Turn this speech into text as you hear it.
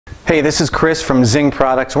Hey, this is Chris from Zing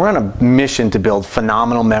Products. We're on a mission to build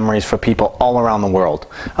phenomenal memories for people all around the world.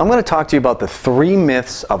 I'm going to talk to you about the 3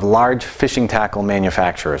 myths of large fishing tackle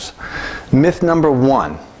manufacturers. Myth number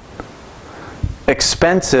 1,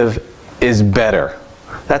 expensive is better.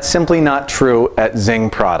 That's simply not true at Zing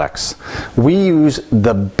Products. We use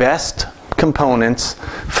the best components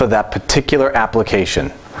for that particular application.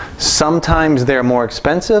 Sometimes they're more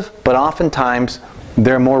expensive, but oftentimes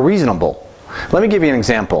they're more reasonable. Let me give you an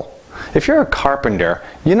example. If you're a carpenter,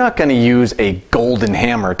 you're not going to use a golden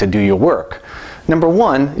hammer to do your work. Number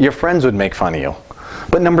 1, your friends would make fun of you.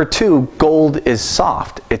 But number 2, gold is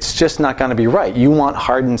soft. It's just not going to be right. You want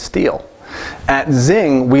hardened steel. At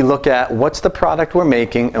Zing, we look at what's the product we're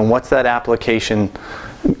making and what's that application,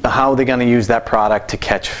 how are they going to use that product to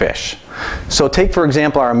catch fish. So take, for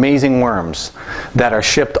example, our amazing worms that are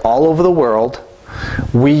shipped all over the world.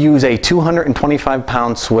 We use a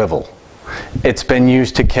 225-pound swivel. It's been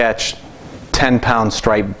used to catch 10-pound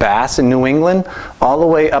striped bass in New England, all the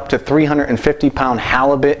way up to 350-pound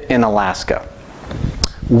halibut in Alaska.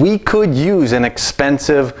 We could use an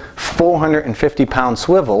expensive 450-pound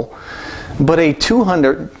swivel, but a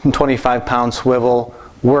 225-pound swivel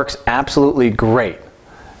works absolutely great.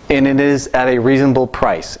 And it is at a reasonable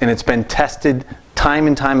price, and it's been tested time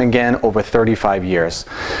and time again over 35 years.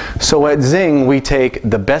 So at Zing, we take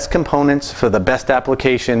the best components for the best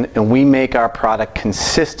application, and we make our product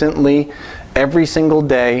consistently every single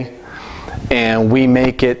day, and we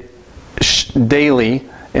make it daily,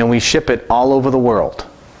 and we ship it all over the world.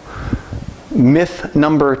 Myth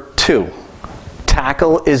number 2,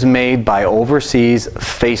 tackle is made by overseas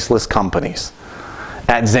faceless companies.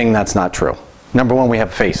 At Zing, that's not true. Number 1, we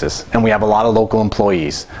have faces, and we have a lot of local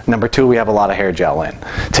employees. Number 2, we have a lot of hair gel in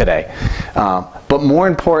today. But more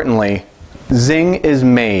importantly, Zing is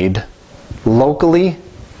made locally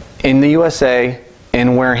in the USA,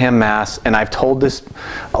 in Wareham, Mass. And I've told this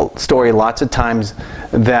story lots of times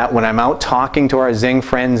that when I'm out talking to our Zing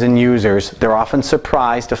friends and users, they're often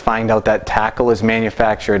surprised to find out that tackle is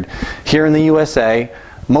manufactured here in the USA,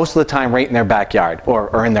 most of the time right in their backyard,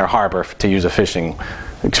 or in their harbor, to use a fishing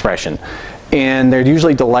expression. And they're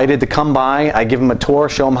usually delighted to come by. I give them a tour,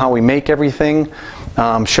 show them how we make everything,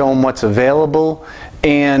 show them what's available.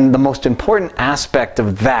 And the most important aspect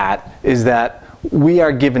of that is that we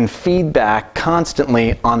are given feedback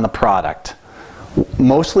constantly on the product.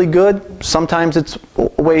 Mostly good, sometimes it's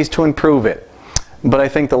ways to improve it. But I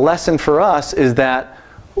think the lesson for us is that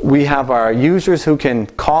we have our users who can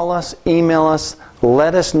call us, email us,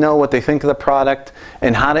 let us know what they think of the product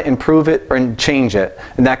and how to improve it or change it.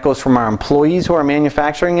 And that goes from our employees who are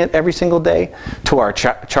manufacturing it every single day, to our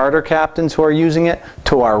charter captains who are using it,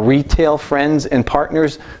 to our retail friends and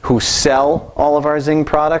partners who sell all of our Zing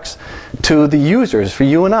products, to the users, for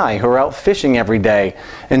you and I, who are out fishing every day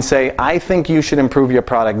and say, I think you should improve your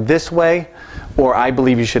product this way, or I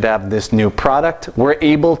believe you should have this new product. We're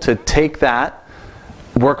able to take that,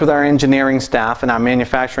 work with our engineering staff and our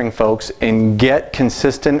manufacturing folks, and get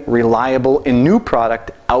consistent, reliable, and new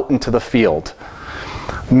product out into the field.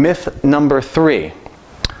 Myth number 3,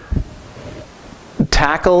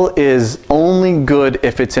 tackle is only good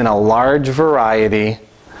if it's in a large variety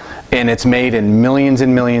and it's made in millions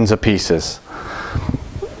and millions of pieces.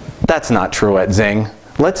 That's not true at Zing.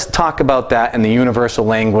 Let's talk about that in the universal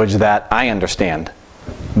language that I understand.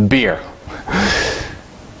 Beer.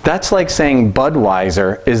 That's like saying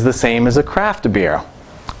Budweiser is the same as a craft beer.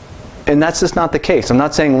 And that's just not the case. I'm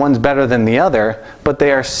not saying one's better than the other, but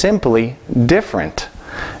they are simply different.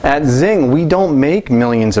 At Zing, we don't make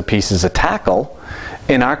millions of pieces of tackle,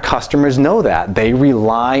 and our customers know that. They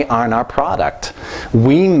rely on our product.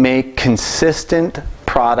 We make consistent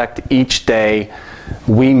product each day.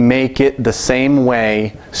 We make it the same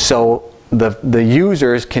way so the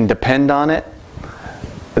users can depend on it.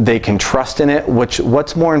 They can trust in it.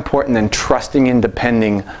 What's more important than trusting and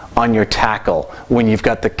depending on your tackle when you've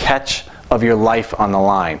got the catch of your life on the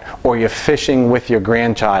line, or you're fishing with your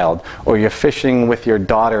grandchild, or you're fishing with your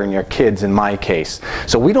daughter and your kids in my case.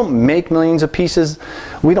 So we don't make millions of pieces.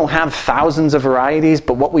 We don't have thousands of varieties,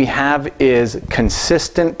 but what we have is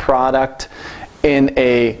consistent product in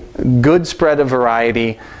a good spread of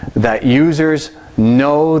variety that users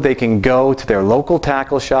know they can go to their local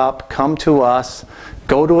tackle shop, come to us,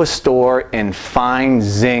 go to a store, and find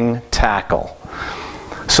Zing tackle.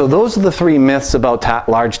 So those are the 3 myths about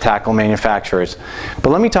large tackle manufacturers. But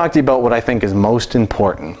let me talk to you about what I think is most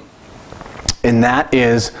important. And that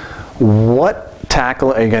is, what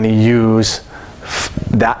tackle are you going to use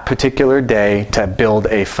that particular day to build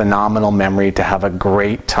a phenomenal memory, to have a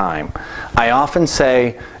great time? I often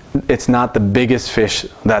say it's not the biggest fish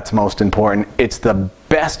that's most important, it's the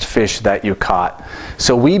best fish that you caught.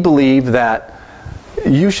 So we believe that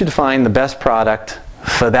you should find the best product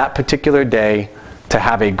for that particular day to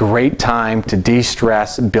have a great time, to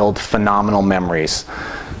de-stress, build phenomenal memories.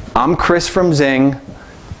 I'm Chris from Zing.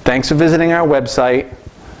 Thanks for visiting our website.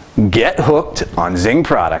 Get hooked on Zing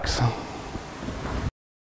products.